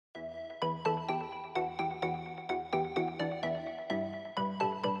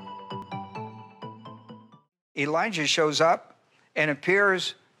Elijah shows up and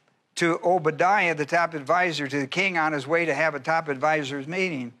appears to Obadiah, the top advisor to the king, on his way to have a top advisor's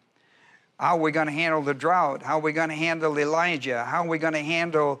meeting. How are we going to handle the drought? How are we going to handle Elijah? How are we going to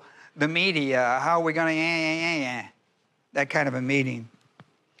handle the media? How are we going to... That kind of a meeting.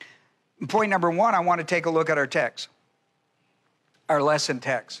 Point number one, I want to take a look at our text. Our lesson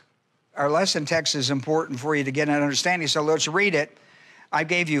text. Our lesson text is important for you to get an understanding, so let's read it. I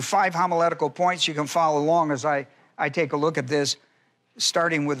gave you 5 homiletical points. You can follow along as I take a look at this,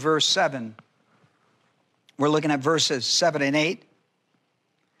 starting with verse 7. We're looking at verses 7 and 8.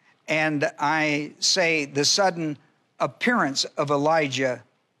 And I say the sudden appearance of Elijah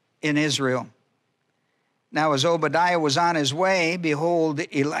in Israel. Now, as Obadiah was on his way, behold,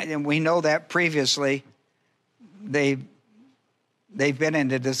 Elijah, and we know that previously, they've been in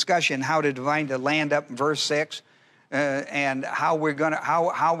the discussion how to divide the land up in verse 6, and how we're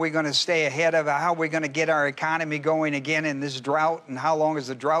gonna stay ahead of it, how we're gonna get our economy going again in this drought, and how long is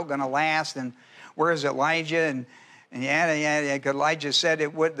the drought gonna last, and where is Elijah? And Elijah said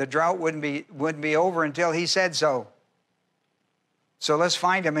the drought wouldn't be over until he said so. So let's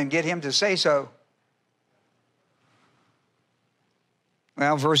find him and get him to say so.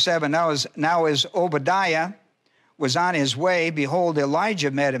 Well, verse 7, now as Obadiah was on his way, behold,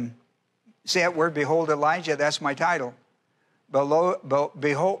 Elijah met him. See that word, behold Elijah? That's my title.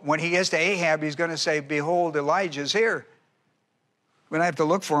 Behold, when he gets to Ahab, he's going to say, behold, Elijah's here. We don't have to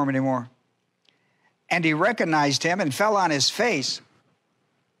look for him anymore. And he recognized him and fell on his face.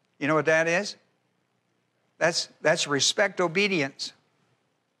 You know what that is? That's respect, obedience.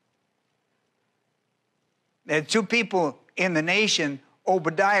 There are 2 people in the nation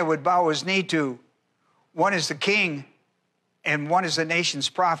Obadiah would bow his knee to. One is the king, and one is the nation's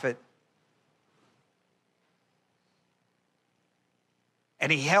prophet.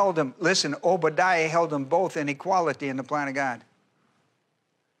 And he held them, listen, Obadiah held them both in equality in the plan of God.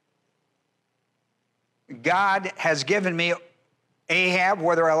 God has given me Ahab,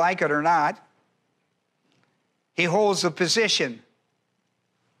 whether I like it or not. He holds the position.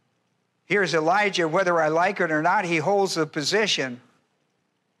 Here's Elijah, whether I like it or not, he holds the position.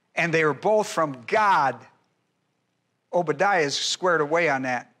 And they are both from God. Obadiah is squared away on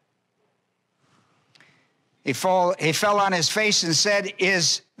that. He fell on his face and said,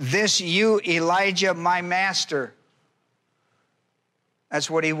 is this you, Elijah, my master? That's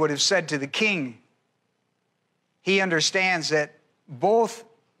what he would have said to the king. He understands that both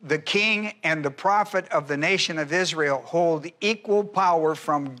the king and the prophet of the nation of Israel hold equal power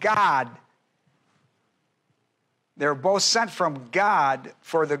from God. They're both sent from God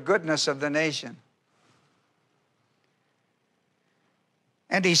for the goodness of the nation.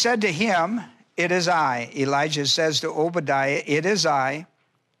 And he said to him, it is I. Elijah says to Obadiah, it is I.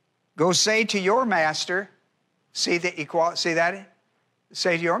 Go say to your master, see that?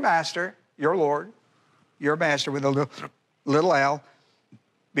 Say to your master, your Lord, your master with a little L.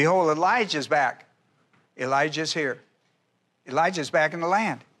 Behold, Elijah's back. Elijah's here. Elijah's back in the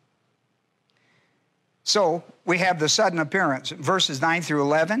land. So we have the sudden appearance. Verses 9 through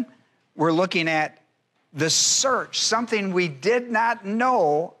 11, we're looking at the search, something we did not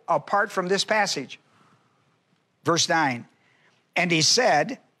know apart from this passage. Verse 9, and he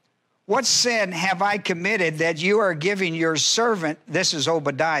said, what sin have I committed that you are giving your servant, this is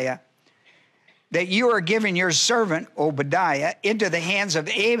Obadiah, that you are giving your servant, Obadiah, into the hands of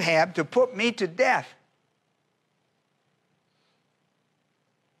Ahab to put me to death?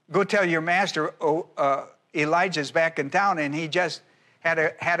 Go tell your master, Elijah's back in town, and he just had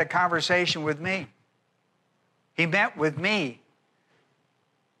a conversation with me. He met with me.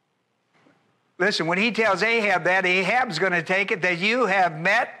 Listen, when he tells Ahab that, Ahab's going to take it that you have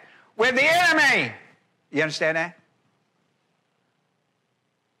met with the enemy. You understand that?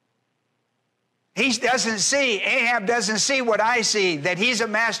 Ahab doesn't see what I see, that he's a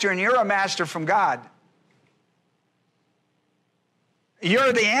master and you're a master from God.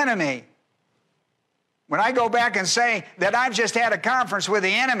 You're the enemy. When I go back and say that I've just had a conference with the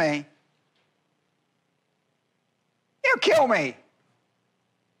enemy, he'll kill me.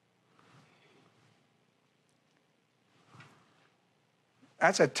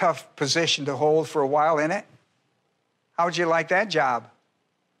 That's a tough position to hold for a while, isn't it? How would you like that job?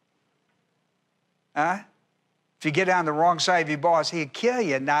 Huh? If you get on the wrong side of your boss, he'd kill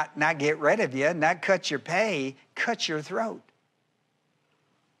you, not get rid of you, not cut your pay, cut your throat.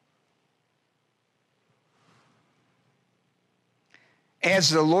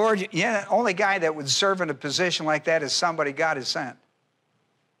 As the Lord, the only guy that would serve in a position like that is somebody God has sent.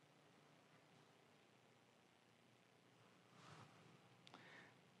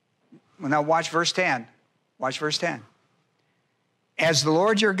 Well, now watch verse 10. Watch verse 10. As the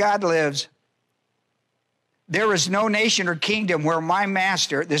Lord your God lives, there is no nation or kingdom where my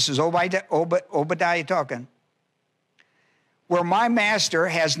master, this is Obadiah talking, where my master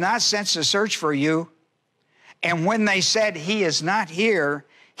has not sent to search for you. And when they said he is not here,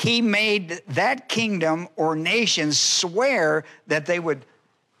 he made that kingdom or nation swear that they would,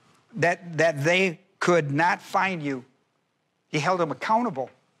 that they could not find you. He held them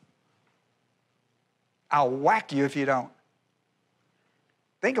accountable. I'll whack you if you don't.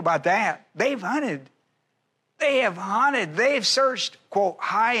 Think about that. They've hunted. They have hunted. They've searched, quote,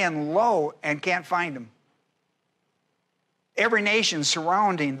 high and low and can't find him. Every nation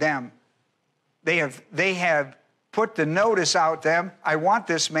surrounding them, they have put the notice out them, I want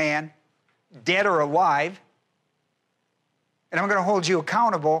this man, dead or alive, and I'm going to hold you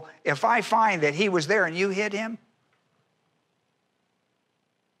accountable if I find that he was there and you hit him.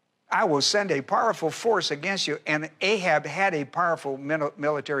 I will send a powerful force against you. And Ahab had a powerful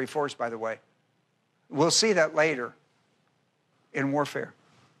military force, by the way. We'll see that later in warfare.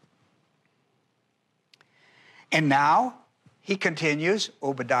 And now, he continues,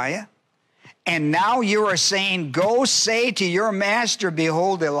 Obadiah, and now you are saying, go say to your master,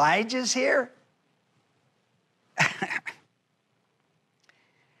 behold, Elijah's here.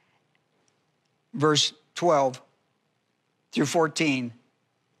 Verse 12 through 14.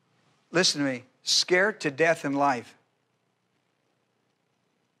 Listen to me. Scared to death in life.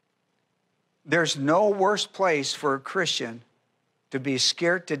 There's no worse place for a Christian to be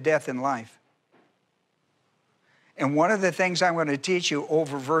scared to death in life. And one of the things I'm going to teach you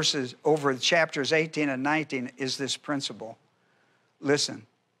over chapters 18 and 19 is this principle. Listen,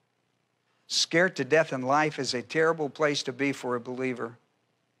 scared to death in life is a terrible place to be for a believer.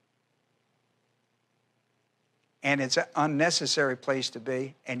 And it's an unnecessary place to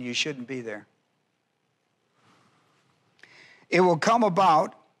be, and you shouldn't be there. It will come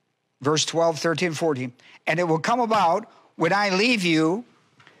about, verse 12, 13, 14, and it will come about when I leave you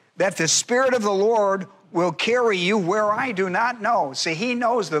that the Spirit of the Lord will carry you where I do not know. See, he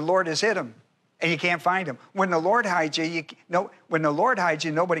knows the Lord has hit him, and you can't find him. When the Lord hides you,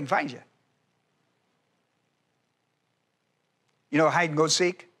 nobody can find you. You know, hide and go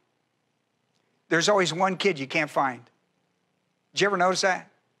seek? There's always one kid you can't find. Did you ever notice that?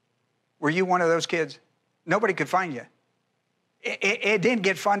 Were you one of those kids? Nobody could find you. It didn't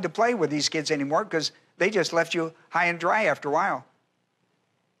get fun to play with these kids anymore because they just left you high and dry after a while.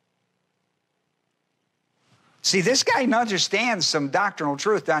 See, this guy understands some doctrinal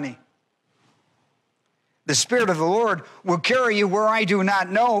truth, doesn't he? The Spirit of the Lord will carry you where I do not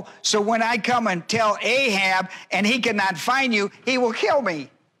know. So when I come and tell Ahab and he cannot find you, he will kill me.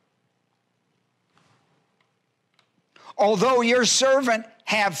 Although your servant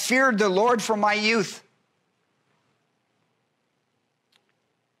have feared the Lord from my youth.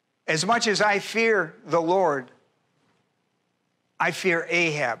 As much as I fear the Lord, I fear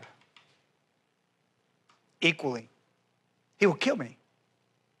Ahab equally. He will kill me.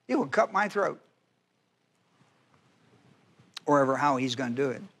 He will cut my throat. Or how he's going to do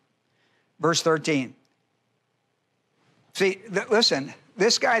it. Verse 13. See, listen,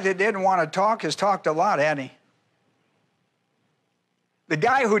 this guy that didn't want to talk has talked a lot, hasn't he? The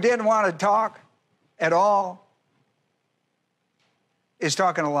guy who didn't want to talk at all is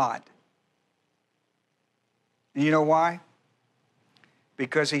talking a lot. And you know why?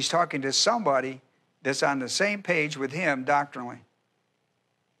 Because he's talking to somebody that's on the same page with him doctrinally.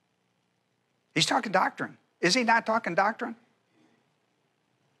 He's talking doctrine. Is he not talking doctrine?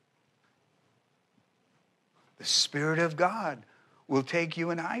 The Spirit of God will take you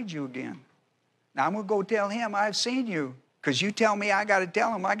and hide you again. Now I'm going to go tell him I've seen you. Because you tell me I got to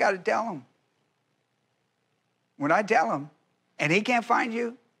tell him, I got to tell him. When I tell him, and he can't find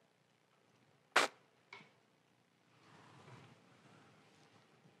you,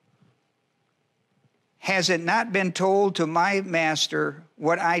 has it not been told to my master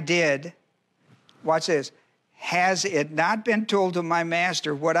what I did? Watch this. Has it not been told to my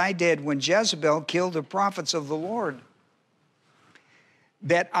master what I did when Jezebel killed the prophets of the Lord?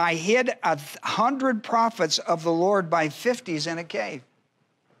 That I hid 100 prophets of the Lord by 50s in a cave.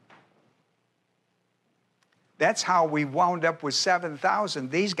 That's how we wound up with 7,000.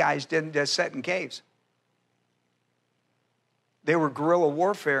 These guys didn't just sit in caves. They were guerrilla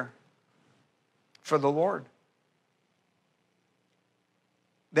warfare for the Lord.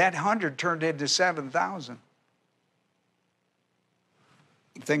 That 100 turned into 7,000.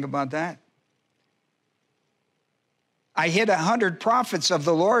 Think about that. I hid 100 prophets of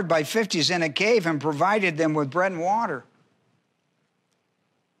the Lord by 50s in a cave and provided them with bread and water.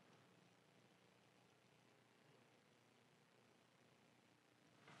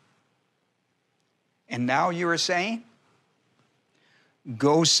 And now you are saying,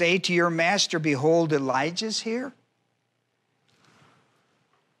 go say to your master, behold, Elijah's here?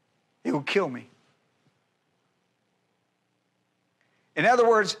 He will kill me. In other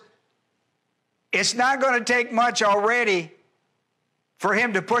words, it's not going to take much already for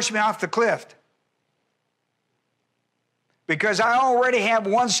him to push me off the cliff, because I already have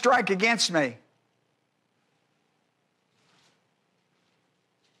one strike against me.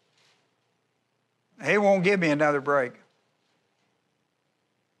 He won't give me another break.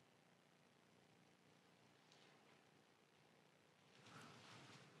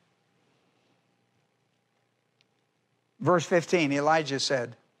 Verse 15, Elijah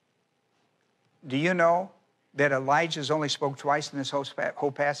said, do you know that Elijah's only spoke twice in this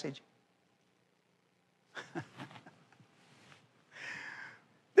whole passage?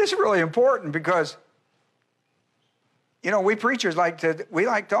 This is really important because, you know, we preachers like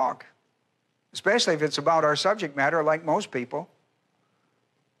talk, especially if it's about our subject matter, like most people.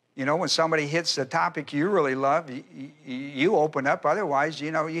 You know, when somebody hits the topic you really love, you open up. Otherwise,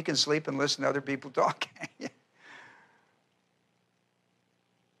 you know, you can sleep and listen to other people talk.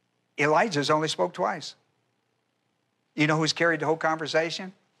 Elijah's only spoke twice. You know who's carried the whole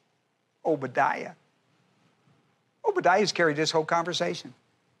conversation? Obadiah. Obadiah's carried this whole conversation.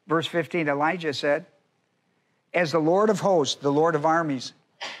 Verse 15, Elijah said, as the Lord of hosts, the Lord of armies.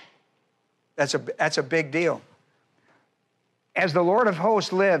 That's a big deal. As the Lord of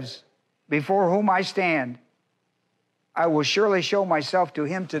hosts lives, before whom I stand, I will surely show myself to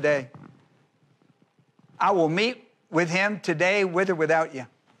him today. I will meet with him today, with or without you.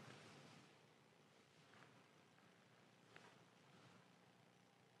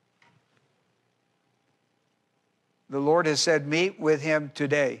 The Lord has said, meet with him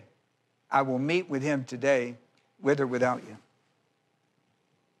today. I will meet with him today, with or without you.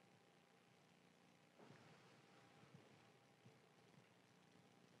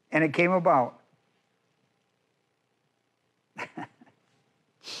 And it came about.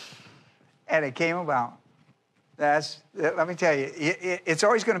 And it came about. Let me tell you, it's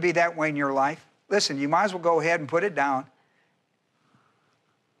always going to be that way in your life. Listen, you might as well go ahead and put it down.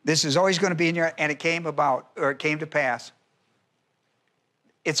 This is always going to be in your, and it came about, or it came to pass.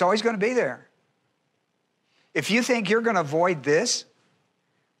 It's always going to be there. If you think you're going to avoid this,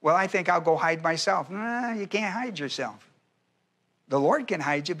 well, I think I'll go hide myself. No, you can't hide yourself. The Lord can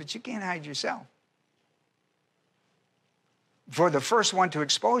hide you, but you can't hide yourself. For the first one to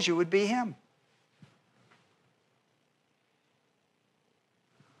expose you would be him.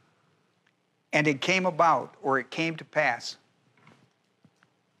 And it came about, or it came to pass.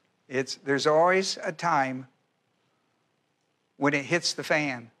 There's always a time when it hits the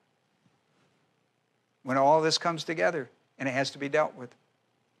fan, when all this comes together and it has to be dealt with.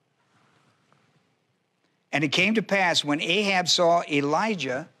 And it came to pass when Ahab saw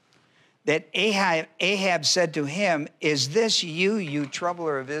Elijah that Ahab said to him, is this you, you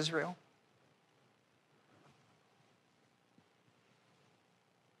troubler of Israel?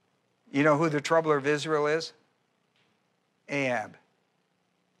 You know who the troubler of Israel is? Ahab.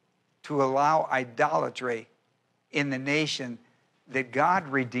 To allow idolatry in the nation that God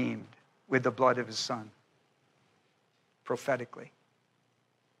redeemed with the blood of his son, prophetically.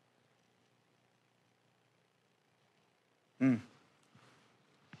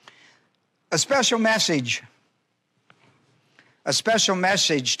 A special message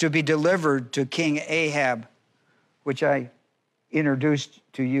to be delivered to King Ahab, which I introduced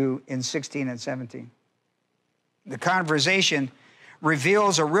to you in 16 and 17. The conversation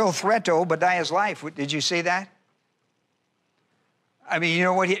reveals a real threat to Obadiah's life. Did you see that? I mean, you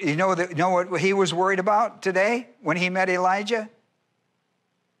know what he was worried about today when he met Elijah?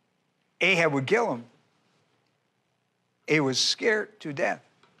 Ahab would kill him. He was scared to death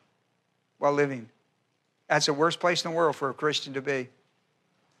while living. That's the worst place in the world for a Christian to be.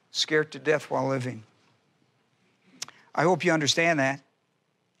 Scared to death while living. I hope you understand that.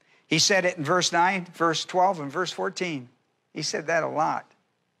 He said it in verse 9, verse 12, and verse 14. He said that a lot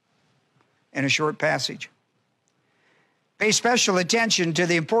in a short passage. Pay special attention to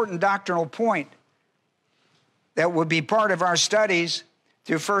the important doctrinal point that will be part of our studies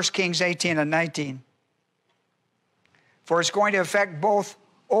through 1 Kings 18 and 19. For it's going to affect both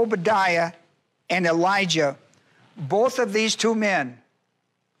Obadiah and Elijah. Both of these two men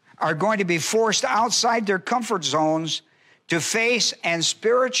are going to be forced outside their comfort zones to face and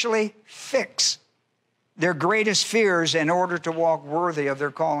spiritually fix their greatest fears in order to walk worthy of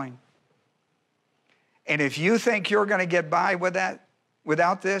their calling. And if you think you're going to get by with that,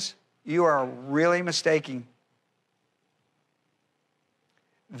 without this, you are really mistaken.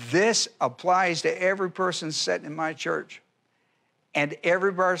 This applies to every person sitting in my church and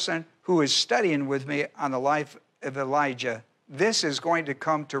every person who is studying with me on the life of Elijah. This is going to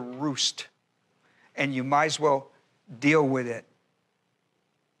come to roost, and you might as well deal with it.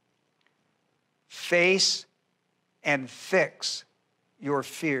 Face and fix your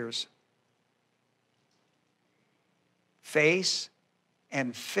fears. Face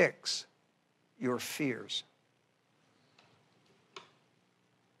and fix your fears.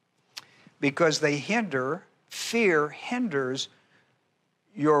 Because fear hinders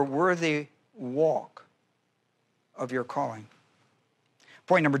your worthy walk of your calling.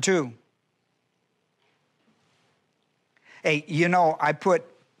 Point number 2. Hey, you know,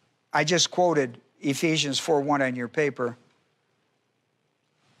 I just quoted Ephesians 4:1 on your paper.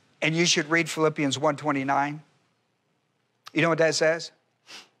 And you should read Philippians 1:29. You know what that says?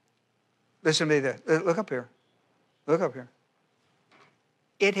 Listen to me there. Look up here. Look up here.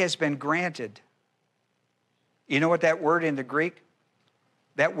 It has been granted. You know what that word in the Greek?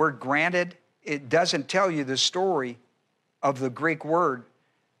 That word granted, it doesn't tell you the story of the Greek word,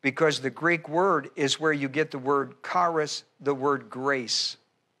 because the Greek word is where you get the word charis, the word grace.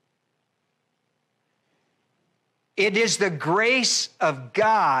 It is the grace of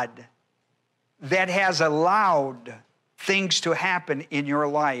God that has allowed things to happen in your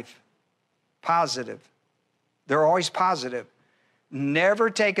life. Positive. They're always positive. Never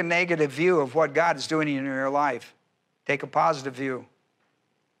take a negative view of what God is doing in your life. Take a positive view.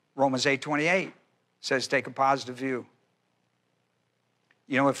 Romans 8:28 says take a positive view.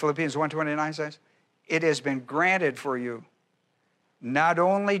 You know what Philippians 1:29 says? It has been granted for you not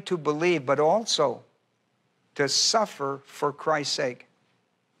only to believe, but also to suffer for Christ's sake.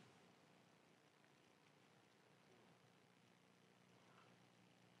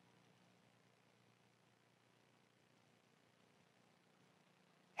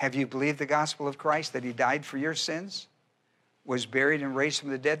 Have you believed the gospel of Christ, that he died for your sins, was buried and raised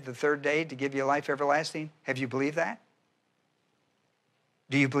from the dead the third day to give you life everlasting? Have you believed that?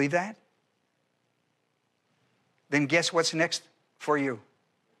 Do you believe that? Then guess what's next for you?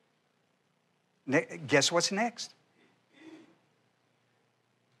 Guess what's next?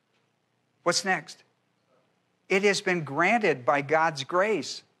 What's next? It has been granted by God's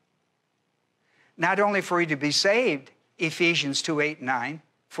grace, not only for you to be saved, Ephesians 2:8-9,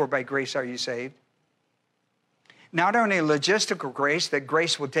 for by grace are you saved. Not only logistical grace, that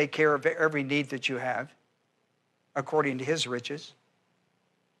grace will take care of every need that you have, according to his riches.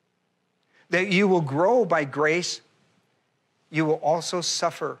 That you will grow by grace, you will also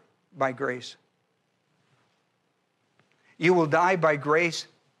suffer by grace. You will die by grace,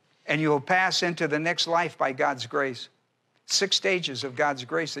 and you will pass into the next life by God's grace. 6 stages of God's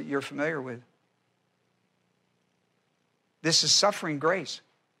grace that you're familiar with. This is suffering grace.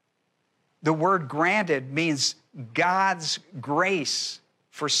 The word granted means God's grace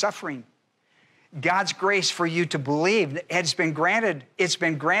for suffering. God's grace for you to believe. It's been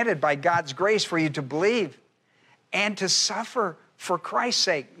granted by God's grace for you to believe and to suffer for Christ's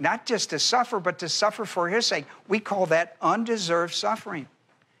sake. Not just to suffer, but to suffer for his sake. We call that undeserved suffering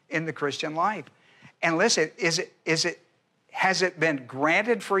in the Christian life. And listen, has it been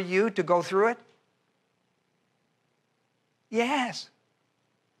granted for you to go through it? Yes.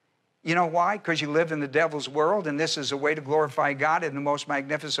 You know why? Because you live in the devil's world, and this is a way to glorify God in the most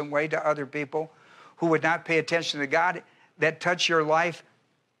magnificent way to other people who would not pay attention to God, that touch your life,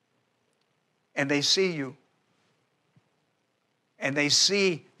 and they see you. And they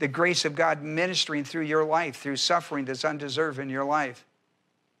see the grace of God ministering through your life, through suffering that's undeserved in your life.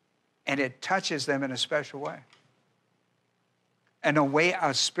 And it touches them in a special way.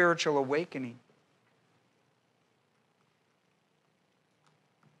 A spiritual awakening.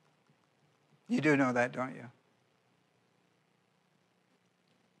 You do know that, don't you?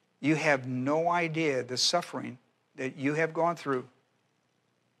 You have no idea the suffering that you have gone through.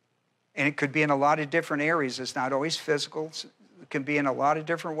 And it could be in a lot of different areas. It's not always physical. It can be in a lot of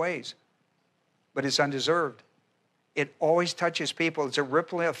different ways. But it's undeserved. It always touches people. It's a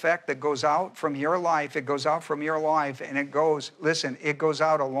ripple effect that goes out from your life. It goes out from your life, and it goes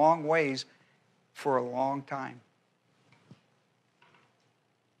out a long ways for a long time.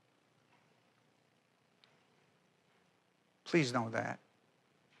 Please know that.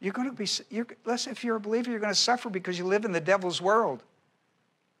 You're going to be, if you're a believer, you're going to suffer because you live in the devil's world.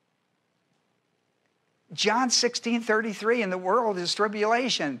 John 16:33, in the world is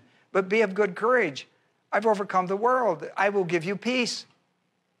tribulation, but be of good courage. I've overcome the world. I will give you peace.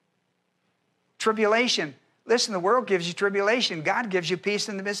 Tribulation. Listen, the world gives you tribulation. God gives you peace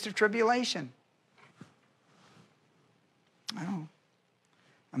in the midst of tribulation.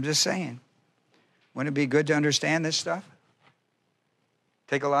 I'm just saying. Wouldn't it be good to understand this stuff?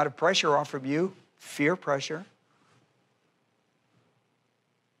 Take a lot of pressure off of you, fear pressure.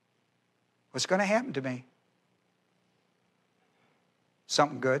 What's going to happen to me?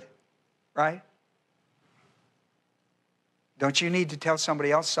 Something good, right? Don't you need to tell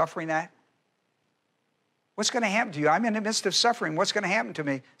somebody else suffering that? What's going to happen to you? I'm in the midst of suffering. What's going to happen to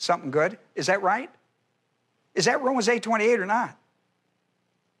me? Something good. Is that right? Is that Romans 8:28 or not?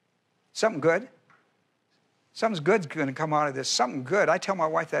 Something good. Something's good's going to come out of this. Something good. I tell my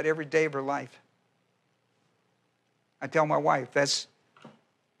wife that every day of her life. I tell my wife that's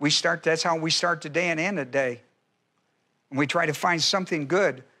how we start the day and end the day. And we try to find something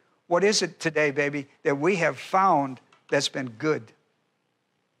good. What is it today, baby, that we have found that's been good?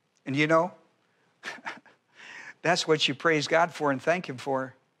 And you know, that's what you praise God for and thank Him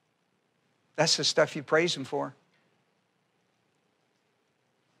for. That's the stuff you praise Him for.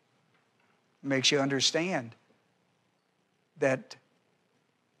 It makes you understand that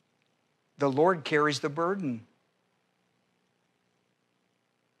the Lord carries the burden.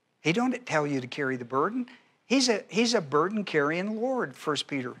 He don't tell you to carry the burden. He's a burden-carrying Lord, 1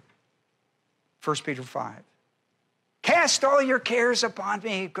 Peter 5. Cast all your cares upon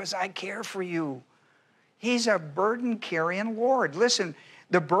me because I care for you. He's a burden-carrying Lord. Listen,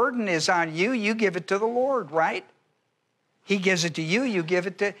 the burden is on you. You give it to the Lord, right? He gives it to you. You give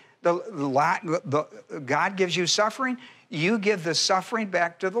it to God gives you suffering. You give the suffering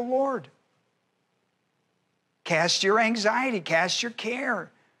back to the Lord. Cast your anxiety. Cast your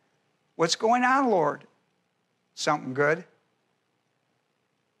care. What's going on, Lord? Something good.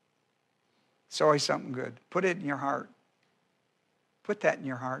 It's always something good. Put it in your heart. Put that in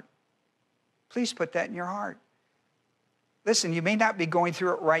your heart. Please put that in your heart. Listen, you may not be going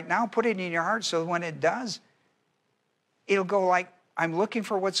through it right now. Put it in your heart so when it does, it'll go like, I'm looking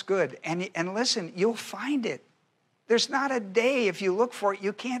for what's good. And listen, you'll find it. There's not a day, if you look for it,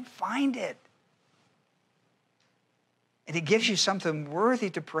 you can't find it. And it gives you something worthy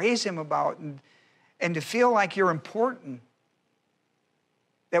to praise Him about and to feel like you're important.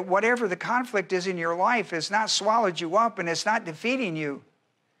 That whatever the conflict is in your life has not swallowed you up and it's not defeating you.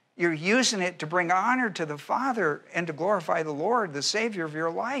 You're using it to bring honor to the Father and to glorify the Lord, the Savior of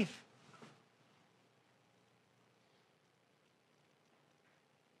your life.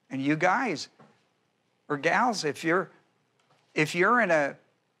 And you guys or gals, if you're in a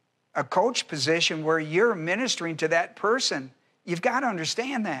coach position where you're ministering to that person, you've got to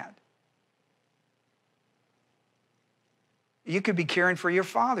understand that. You could be caring for your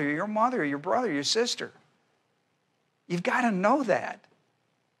father, your mother, your brother, your sister. You've got to know that.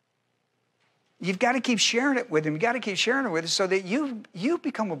 You've got to keep sharing it with them. You've got to keep sharing it with them so that you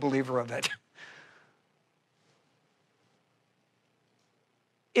become a believer of it.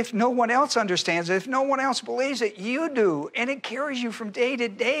 If no one else understands it, if no one else believes it, you do. And it carries you from day to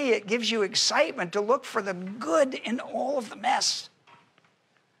day. It gives you excitement to look for the good in all of the mess.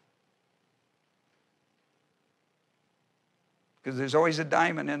 Because there's always a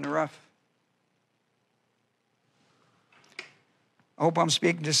diamond in the rough. I hope I'm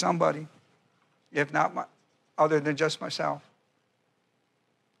speaking to somebody, if not other than just myself.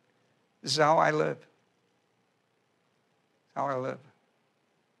 This is how I live. How I live.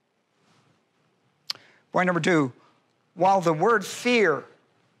 Point number 2, while the word fear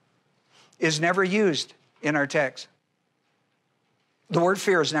is never used in our text, the word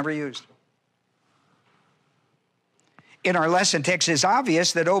fear is never used. In our lesson text, it's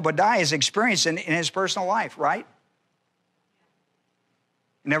obvious that Obadiah is experiencing in his personal life, right?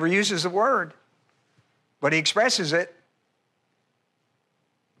 He never uses the word, but he expresses it.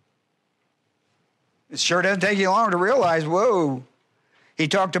 It sure doesn't take you long to realize, whoa.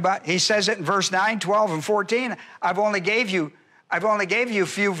 He says it in verse 9, 12, and 14. I've only gave you a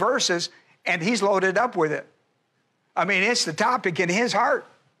few verses, and he's loaded up with it. I mean, it's the topic in his heart.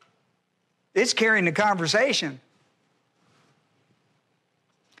 It's carrying the conversation.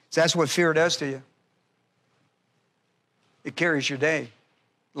 So that's what fear does to you. It carries your day.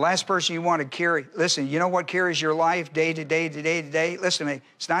 The last person you want to carry, listen, you know what carries your life day to day to day to day? Listen to me.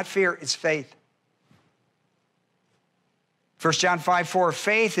 It's not fear, it's faith. 1 John 5:4,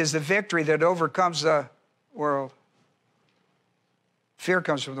 faith is the victory that overcomes the world. Fear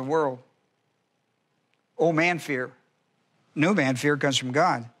comes from the world. Old man fear. New man fear comes from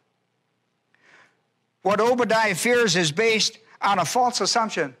God. What Obadiah fears is based on a false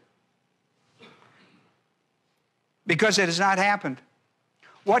assumption because it has not happened.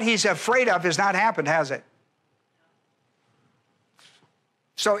 What he's afraid of has not happened, has it?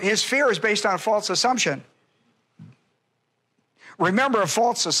 So his fear is based on a false assumption. Remember, a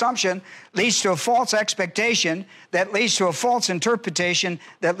false assumption leads to a false expectation that leads to a false interpretation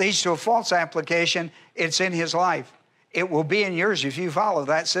that leads to a false application. It's in his life. It will be in yours if you follow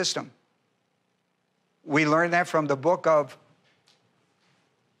that system. We learned that from the book of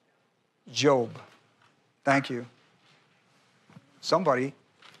Job. Thank you. Somebody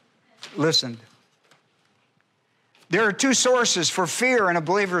listened. There are two sources for fear in a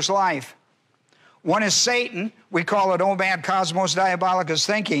believer's life. One is Satan. We call it old man cosmos diabolicus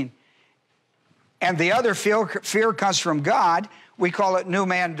thinking. And the other fear comes from God. We call it new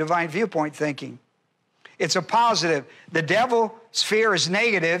man divine viewpoint thinking. It's a positive. The devil's fear is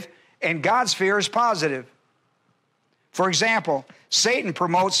negative, and God's fear is positive. For example, Satan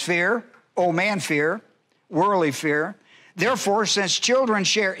promotes fear, old man fear, worldly fear. Therefore, since children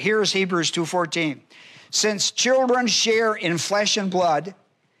share, here's Hebrews 2:14. Since children share in flesh and blood,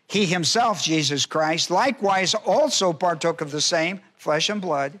 he himself, Jesus Christ, likewise also partook of the same flesh and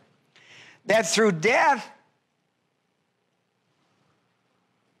blood, that through death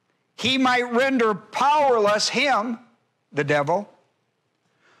he might render powerless him, the devil,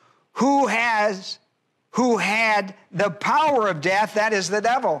 who had the power of death, that is the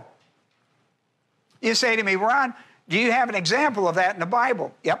devil. You say to me, Ron, do you have an example of that in the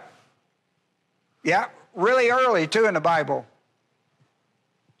Bible? Yep. Yeah, really early too in the Bible.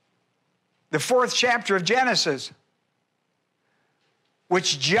 The 4th chapter of Genesis,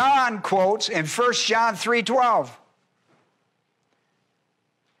 which John quotes in 1 John 3:12.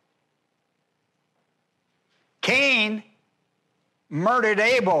 Cain murdered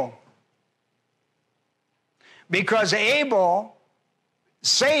Abel because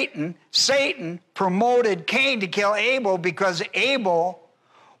Satan promoted Cain to kill Abel because Abel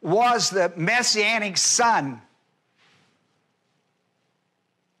was the messianic son.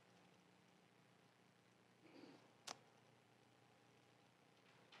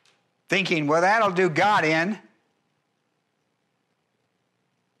 Thinking, well, that'll do God in.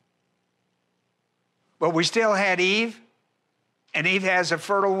 But we still had Eve, and Eve has a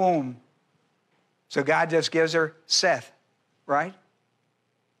fertile womb. So God just gives her Seth, right?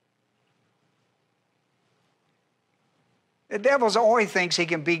 The devil always thinks he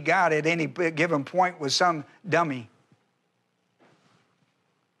can beat God at any given point with some dummy.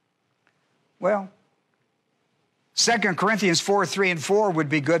 Well, 2 Corinthians 4:3 and 4 would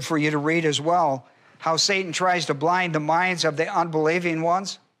be good for you to read as well. How Satan tries to blind the minds of the unbelieving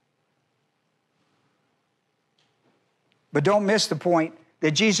ones. But don't miss the point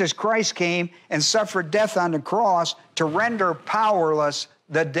that Jesus Christ came and suffered death on the cross to render powerless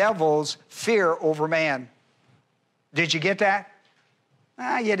the devil's fear over man. Did you get that?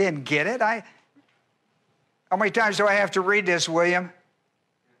 You didn't get it. How many times do I have to read this, William?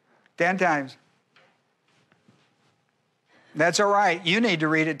 10 times. That's all right. You need to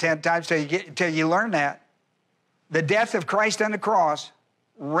read it 10 times till you learn that. The death of Christ on the cross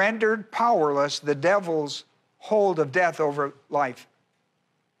rendered powerless the devil's hold of death over life.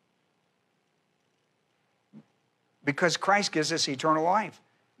 Because Christ gives us eternal life.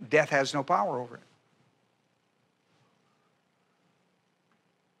 Death has no power over it.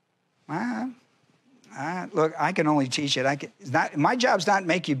 Look, I can only teach it. My job's not to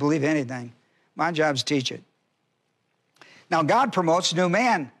make you believe anything. My job's to teach it. Now, God promotes new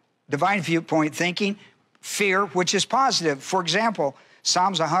man, divine viewpoint thinking, fear, which is positive. For example,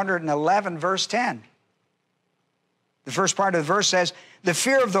 Psalms 111, verse 10. The first part of the verse says, the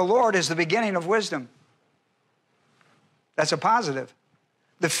fear of the Lord is the beginning of wisdom. That's a positive.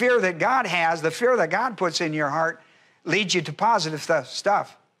 The fear that God has, the fear that God puts in your heart, leads you to positive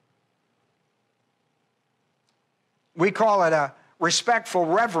stuff. We call it a respectful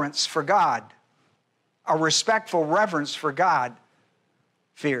reverence for God. A respectful reverence for God.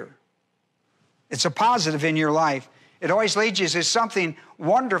 Fear. It's a positive in your life. It always leads you to something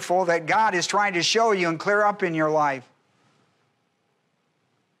wonderful that God is trying to show you and clear up in your life.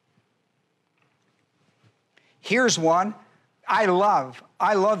 Here's one I love.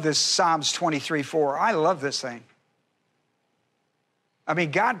 I love this Psalms 23:4. I love this thing. I mean,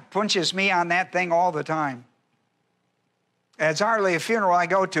 God punches me on that thing all the time. And it's hardly a funeral I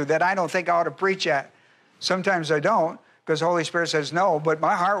go to that I don't think I ought to preach at. Sometimes I don't because the Holy Spirit says no, but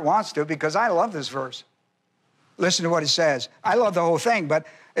my heart wants to because I love this verse. Listen to what it says. I love the whole thing, but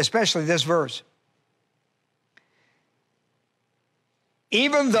especially this verse.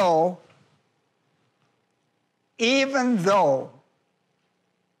 Even though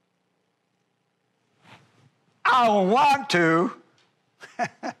I want to,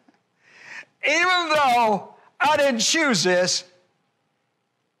 even though I didn't choose this,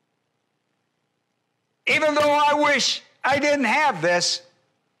 even though I wish I didn't have this.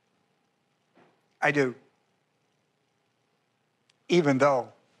 I do. Even though.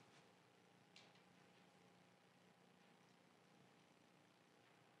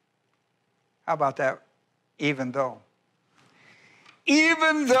 How about that? Even though.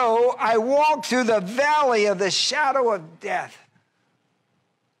 Even though I walk through the valley of the shadow of death.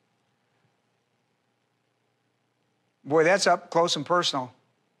 Boy, that's up close and personal.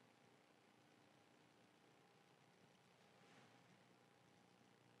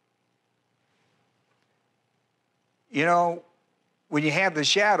 You know, when you have the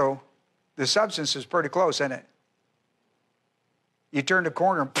shadow, the substance is pretty close, isn't it? You turn the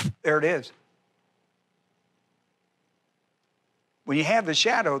corner, there it is. When you have the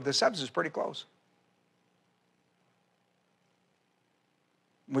shadow, the substance is pretty close.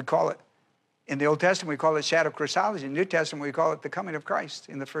 We call it, in the Old Testament, we call it shadow Christology. In the New Testament, we call it the coming of Christ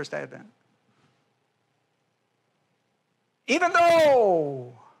in the first advent. Even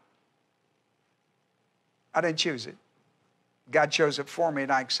though I didn't choose it, God chose it for me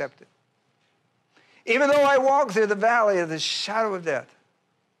and I accept it. Even though I walk through the valley of the shadow of death,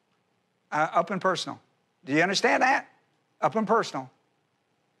 up and personal. Do you understand that? Up and personal.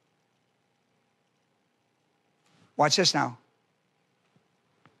 Watch this now.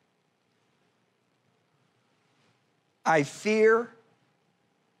 I fear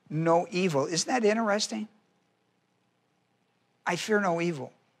no evil. Isn't that interesting? I fear no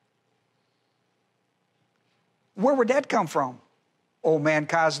evil. Where would that come from? Old man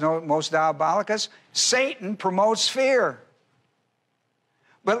Cosmos Diabolicus. Satan promotes fear.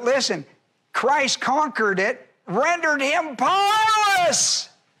 But listen, Christ conquered it, rendered him powerless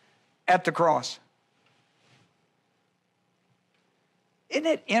at the cross. Isn't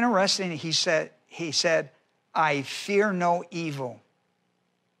it interesting? He said, I fear no evil.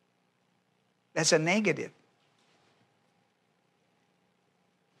 That's a negative.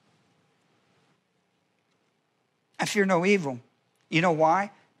 I fear no evil. You know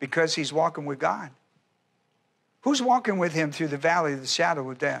why? Because he's walking with God. Who's walking with him through the valley of the shadow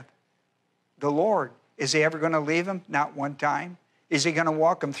of death? The Lord. Is he ever going to leave him? Not one time. Is he going to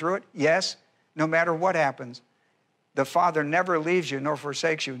walk him through it? Yes, no matter what happens. The Father never leaves you nor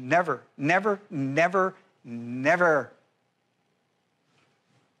forsakes you. Never, never, never, never.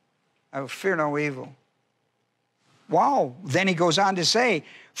 I fear no evil. Wow. Then he goes on to say,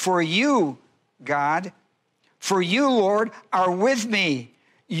 for you, God, for you, Lord, are with me.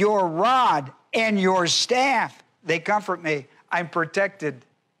 Your rod and your staff, they comfort me. I'm protected.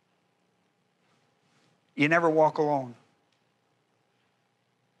 You never walk alone.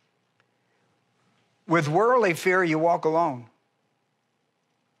 With worldly fear, you walk alone.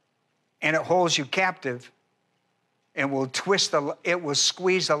 And it holds you captive and it will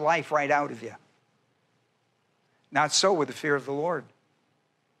squeeze the life right out of you. Not so with the fear of the Lord.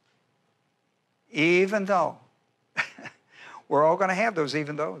 Even though, we're all going to have those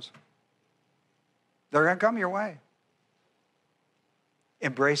even though. They're going to come your way.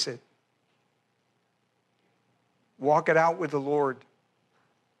 Embrace it. Walk it out with the Lord.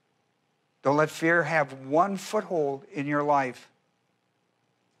 Don't let fear have one foothold in your life.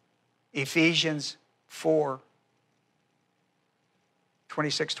 Ephesians 4,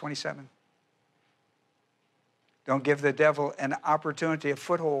 26, 27. Don't give the devil an opportunity, a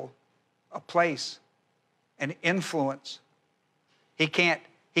foothold, a place, an influence. He can't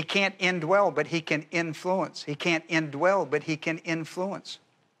indwell, but he can influence. He can't indwell, but he can influence.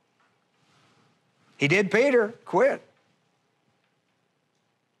 He did Peter, quit.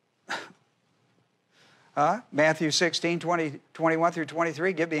 Matthew 16, 21 through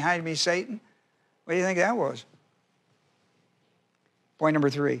 23, get behind me, Satan. What do you think that was? Point number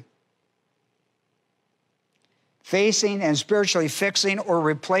 3. Facing and spiritually fixing or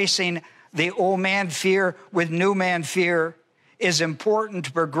replacing the old man fear with new man fear is important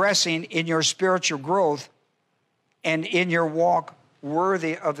to progressing in your spiritual growth and in your walk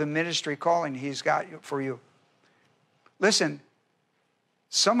worthy of the ministry calling he's got for you. Listen,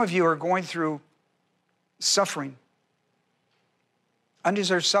 some of you are going through suffering,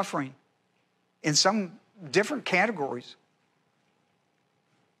 undeserved suffering in some different categories.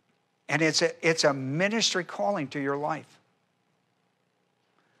 And it's a ministry calling to your life.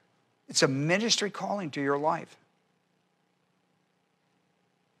 It's a ministry calling to your life.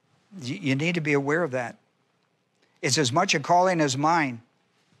 You need to be aware of that. It's as much a calling as mine.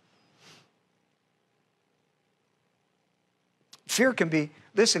 Fear can be,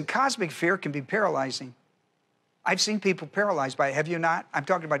 listen, cosmic fear can be paralyzing. I've seen people paralyzed by it. Have you not? I'm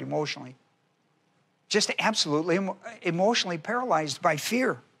talking about emotionally. Just absolutely emotionally paralyzed by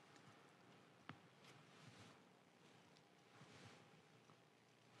fear.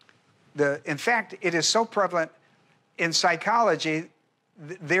 In fact, it is so prevalent in psychology,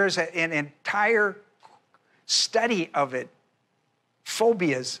 there's an entire study of it,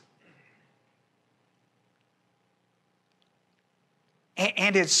 phobias.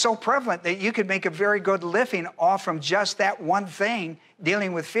 And it's so prevalent that you could make a very good living off from just that one thing,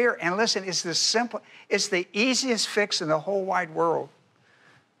 dealing with fear. And listen, it's the easiest fix in the whole wide world.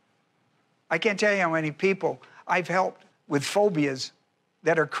 I can't tell you how many people I've helped with phobias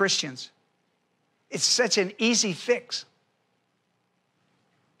that are Christians. It's such an easy fix.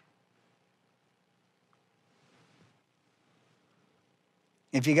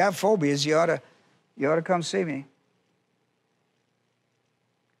 If you got phobias, you ought to come see me.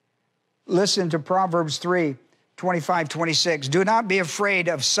 Listen to Proverbs 3:25, 26. Do not be afraid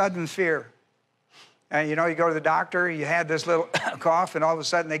of sudden fear. And you know, you go to the doctor, you had this little cough, and all of a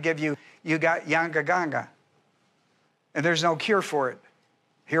sudden they give you got yanga-ganga. And there's no cure for it.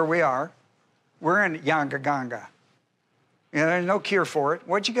 Here we are. We're in yanga-ganga. You know, there's no cure for it.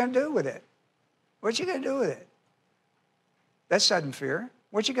 What you going to do with it? What you going to do with it? That's sudden fear.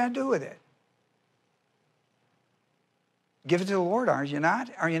 What you going to do with it? Give it to the Lord, are you not?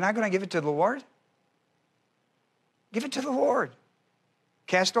 Are you not going to give it to the Lord? Give it to the Lord.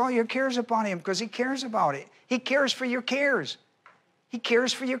 Cast all your cares upon him because he cares about it. He cares for your cares. He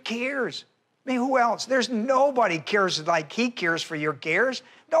cares for your cares. I mean, who else? There's nobody cares like he cares for your cares.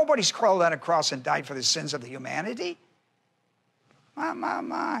 Nobody's crawled on a cross and died for the sins of the humanity.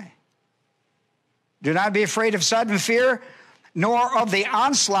 My. Do not be afraid of sudden fear, nor of the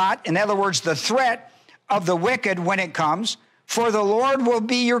onslaught, in other words, the threat of the wicked when it comes, for the Lord will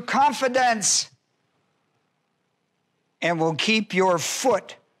be your confidence and will keep your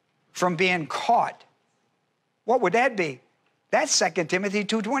foot from being caught. What would that be? That's 2 Timothy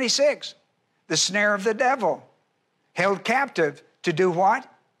 2:26. The snare of the devil, held captive to do what?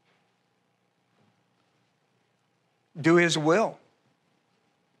 Do his will.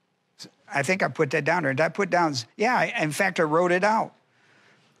 I think I put that down there. Did I put down? Yeah, in fact, I wrote it out.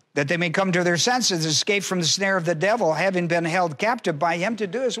 That they may come to their senses, escape from the snare of the devil, having been held captive by him to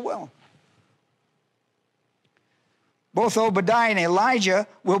do his will. Both Obadiah and Elijah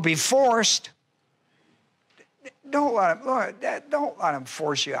will be forced. Don't let him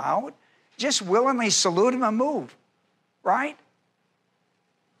force you out. Just willingly salute him and move, right?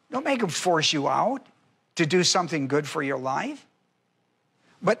 Don't make him force you out to do something good for your life.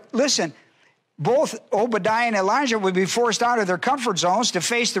 But listen, both Obadiah and Elijah would be forced out of their comfort zones to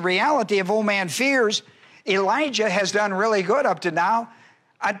face the reality of old man fears. Elijah has done really good up to now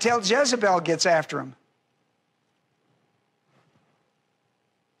until Jezebel gets after him.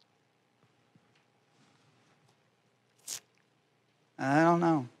 I don't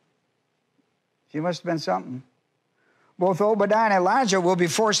know. She must have been something. Both Obadiah and Elijah will be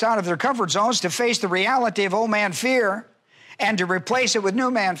forced out of their comfort zones to face the reality of old man fear and to replace it with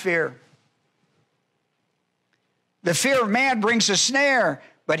new man fear. The fear of man brings a snare,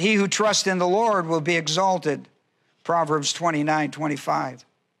 but he who trusts in the Lord will be exalted. Proverbs 29:25.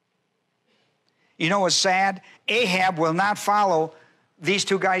 You know what's sad? Ahab will not follow these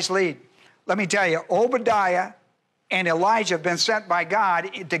two guys' lead. Let me tell you, Obadiah and Elijah have been sent by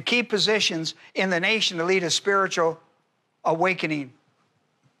God to key positions in the nation to lead a spiritual awakening.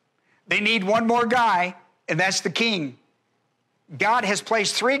 They need one more guy, and that's the king. God has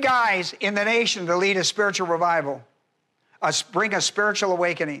placed 3 guys in the nation to lead a spiritual revival, bring a spiritual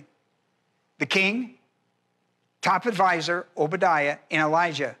awakening. The king, top advisor, Obadiah, and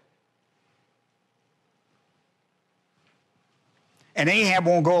Elijah. And Ahab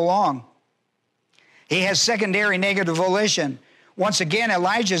won't go along. He has secondary negative volition. Once again,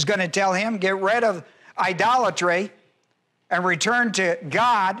 Elijah is going to tell him, get rid of idolatry and return to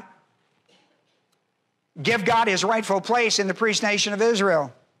God. Give God his rightful place in the priest nation of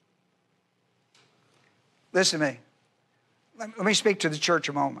Israel. Listen to me. Let me speak to the church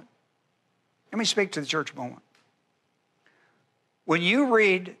a moment. Let me speak to the church a moment. When you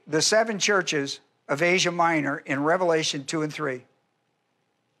read the 7 churches of Asia Minor in Revelation 2 and 3,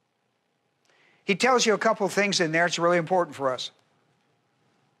 he tells you a couple of things in there that's really important for us.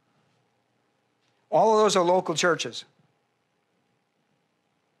 All of those are local churches.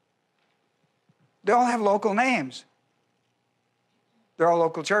 They all have local names. They're all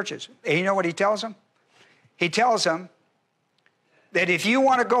local churches. And you know what he tells them? He tells them that if you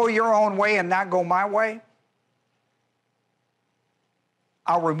want to go your own way and not go my way,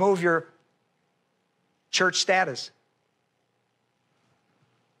 I'll remove your church status.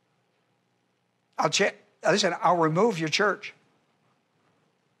 I'll remove your church.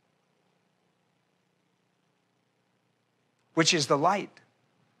 Which is the light.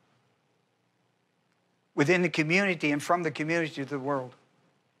 within the community and from the community to the world.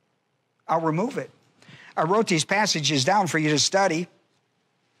 I'll remove it. I wrote these passages down for you to study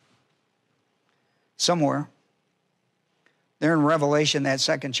somewhere. They're in Revelation, that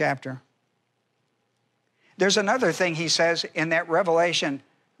 2nd chapter. There's another thing he says in that Revelation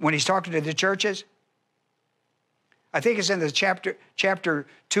when he's talking to the churches. I think it's in the chapter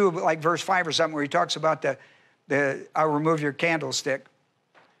 2, like verse 5 or something, where he talks about I'll remove your candlestick.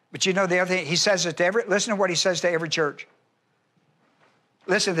 But you know the other thing, he says it to listen to what he says to every church.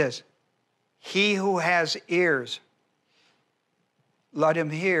 Listen to this. He who has ears, let him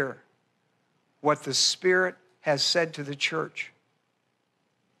hear what the Spirit has said to the church.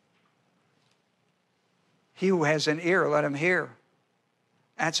 He who has an ear, let him hear.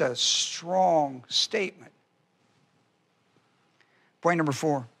 That's a strong statement. Point number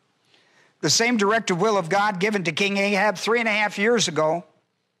 4. The same directive will of God given to King Ahab 3.5 years ago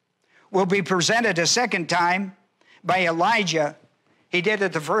will be presented a second time by Elijah. He did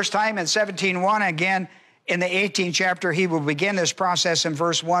it the first time in 17:1. Again, in the 18th chapter, he will begin this process in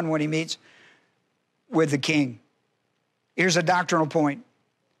verse 1 when he meets with the king. Here's a doctrinal point.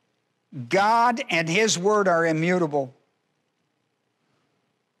 God and his word are immutable,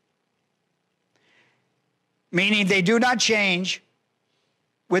 meaning they do not change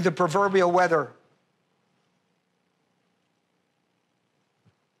with the proverbial weather.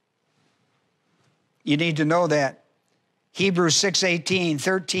 You need to know that. Hebrews 6:18,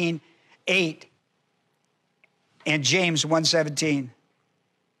 13:8, and James 1:17.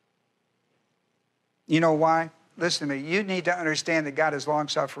 You know why? Listen to me. You need to understand that God is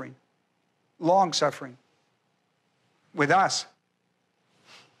long-suffering. Long-suffering with us.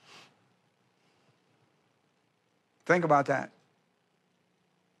 Think about that.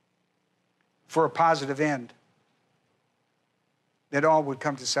 For a positive end. That all would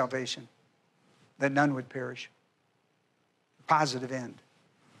come to salvation. That none would perish. Positive end.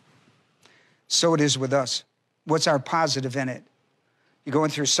 So it is with us. What's our positive in it? You're going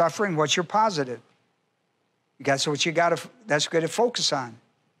through suffering, what's your positive? That's what you got to, that's good to focus on.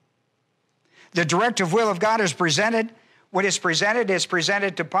 The directive will of God is presented. When it's presented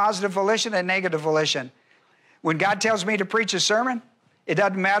to positive volition and negative volition. When God tells me to preach a sermon, it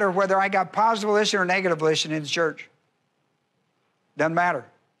doesn't matter whether I got positive volition or negative volition in the church. Doesn't matter.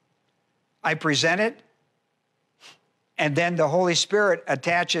 I present it, and then the Holy Spirit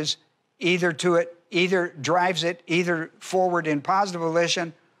attaches either to it, either drives it either forward in positive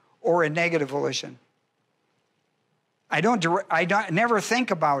volition or in negative volition. I never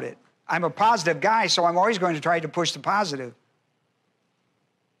think about it. I'm a positive guy, so I'm always going to try to push the positive.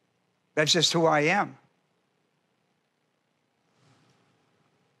 That's just who I am.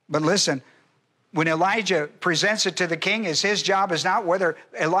 But listen, when Elijah presents it to the king, his job is not whether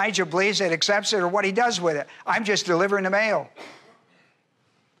Elijah believes it, accepts it, or what he does with it. I'm just delivering the mail.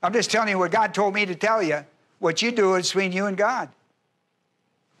 I'm just telling you what God told me to tell you. What you do is between you and God.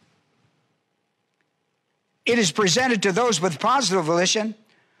 It is presented to those with positive volition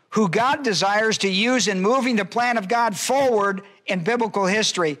who God desires to use in moving the plan of God forward in biblical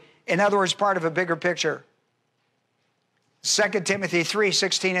history. In other words, part of a bigger picture. 2 Timothy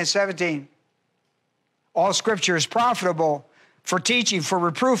 3:16 and 17. All Scripture is profitable for teaching, for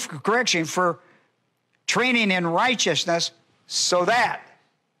reproof, for correction, for training in righteousness, so that,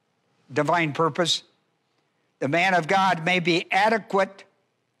 divine purpose, the man of God may be adequate,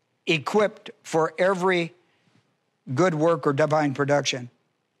 equipped for every good work or divine production.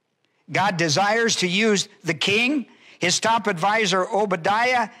 God desires to use the king, his top advisor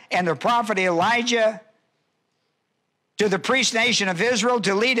Obadiah, and the prophet Elijah to the priest nation of Israel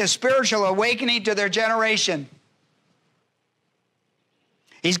to lead a spiritual awakening to their generation.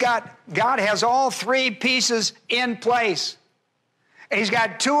 God has all three pieces in place. And he's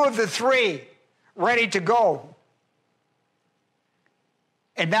got two of the three ready to go.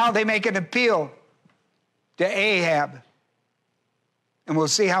 And now they make an appeal to Ahab. And we'll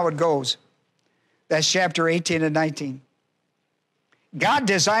see how it goes. That's chapter 18 and 19. God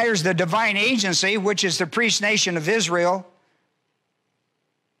desires the divine agency, which is the priest nation of Israel,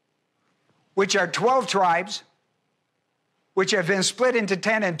 which are 12 tribes, which have been split into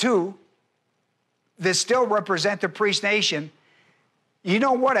 10 and 2, that still represent the priest nation. You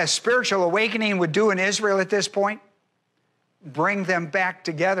know what a spiritual awakening would do in Israel at this point? Bring them back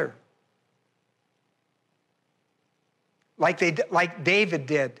together. Like David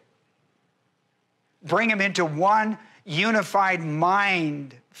did. Bring them into one unified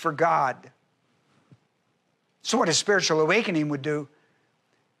mind for God. So what a spiritual awakening would do,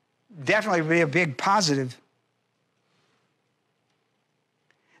 definitely would be a big positive.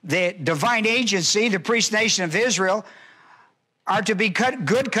 the divine agency, the priest nation of Israel, are to be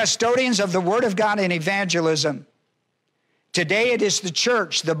good custodians of the Word of God in evangelism. Today it is the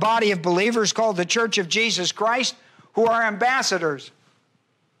church, the body of believers called the Church of Jesus Christ, who are ambassadors.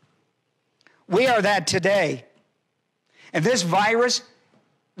 We are that today. And this virus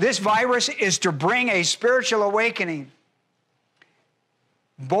is to bring a spiritual awakening,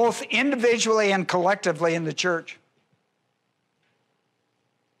 both individually and collectively in the church.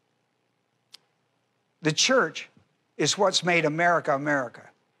 The church is what's made America, America.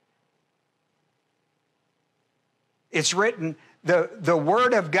 It's written, the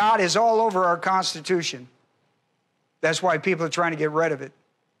Word of God is all over our Constitution. That's why people are trying to get rid of it.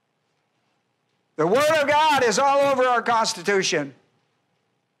 The Word of God is all over our Constitution.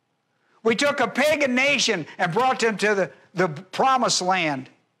 We took a pagan nation and brought them to the promised land.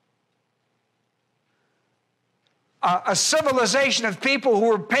 A civilization of people who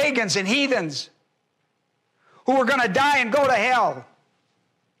were pagans and heathens, who were going to die and go to hell.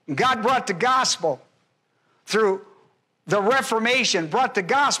 And God brought the gospel through the Reformation, brought the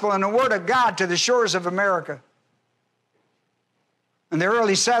gospel and the Word of God to the shores of America. And the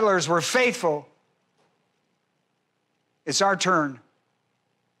early settlers were faithful. It's our turn.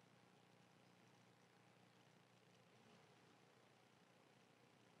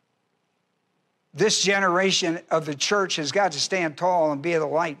 This generation of the church has got to stand tall and be the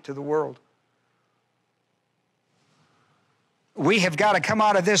light to the world. We have got to come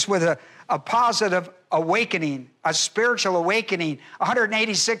out of this with a positive awakening, a spiritual awakening.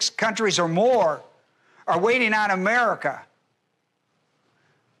 186 countries or more are waiting on America,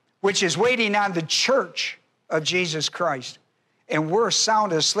 which is waiting on the church of Jesus Christ. And we're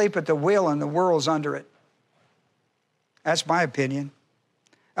sound asleep at the wheel and the world's under it. That's my opinion.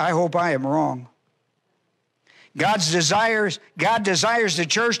 I hope I am wrong. God desires the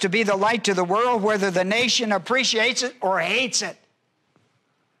church to be the light to the world, whether the nation appreciates it or hates it.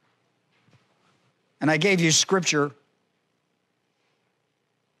 And I gave you scripture.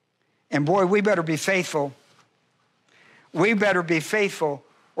 And boy, we better be faithful. We better be faithful,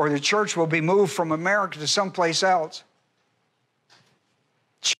 or the church will be moved from America to someplace else.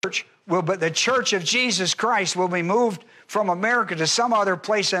 But the church of Jesus Christ will be moved from America to some other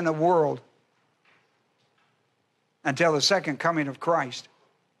place in the world until the second coming of Christ.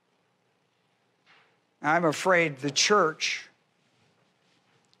 I'm afraid the church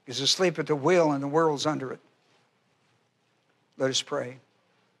is asleep at the wheel and the world's under it. Let us pray.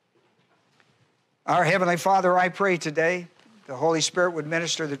 Our Heavenly Father, I pray today the Holy Spirit would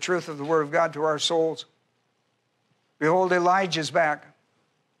minister the truth of the Word of God to our souls. Behold, Elijah's back.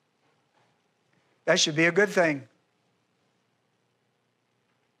 That should be a good thing.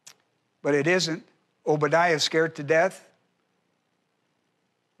 But it isn't. Obadiah is scared to death.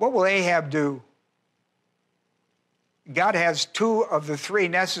 What will Ahab do? God has two of the three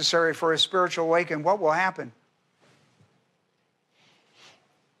necessary for a spiritual awakening. What will happen?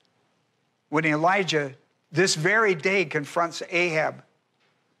 When Elijah, this very day, confronts Ahab,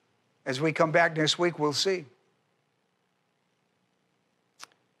 as we come back next week, we'll see.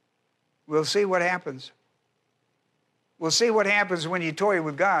 We'll see what happens. We'll see what happens when you toy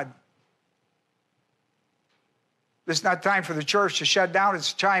with God. This is not time for the church to shut down.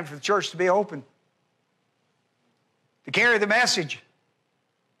 It's time for the church to be open, to carry the message.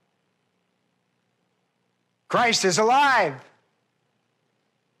 Christ is alive.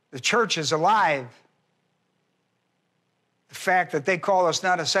 The church is alive. The fact that they call us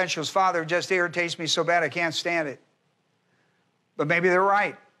non-essentials, Father, just irritates me so bad I can't stand it. But maybe they're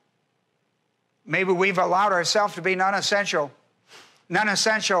right. Maybe we've allowed ourselves to be non-essential.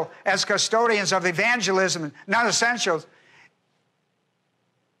 Non-essential as custodians of evangelism. Non-essentials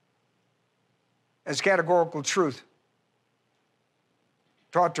as categorical truth,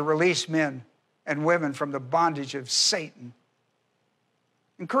 taught to release men and women from the bondage of Satan.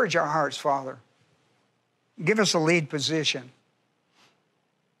 Encourage our hearts, Father. Give us a lead position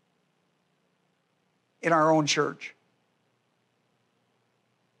in our own church.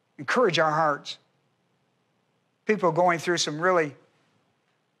 Encourage our hearts. People going through some really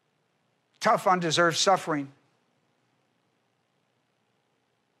tough, undeserved suffering.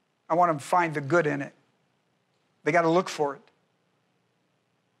 I want them to find the good in it. They got to look for it.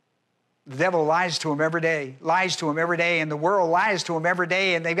 The devil lies to them every day, and the world lies to them every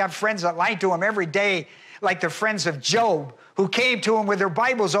day, and they've got friends that lie to them every day, like the friends of Job, who came to him with their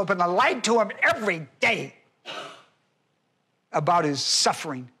Bibles open and lied to him every day about his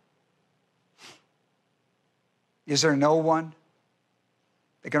suffering. Is there no one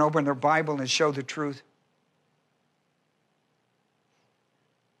that can open their Bible and show the truth?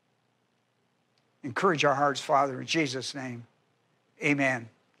 Encourage our hearts, Father, in Jesus' name. Amen.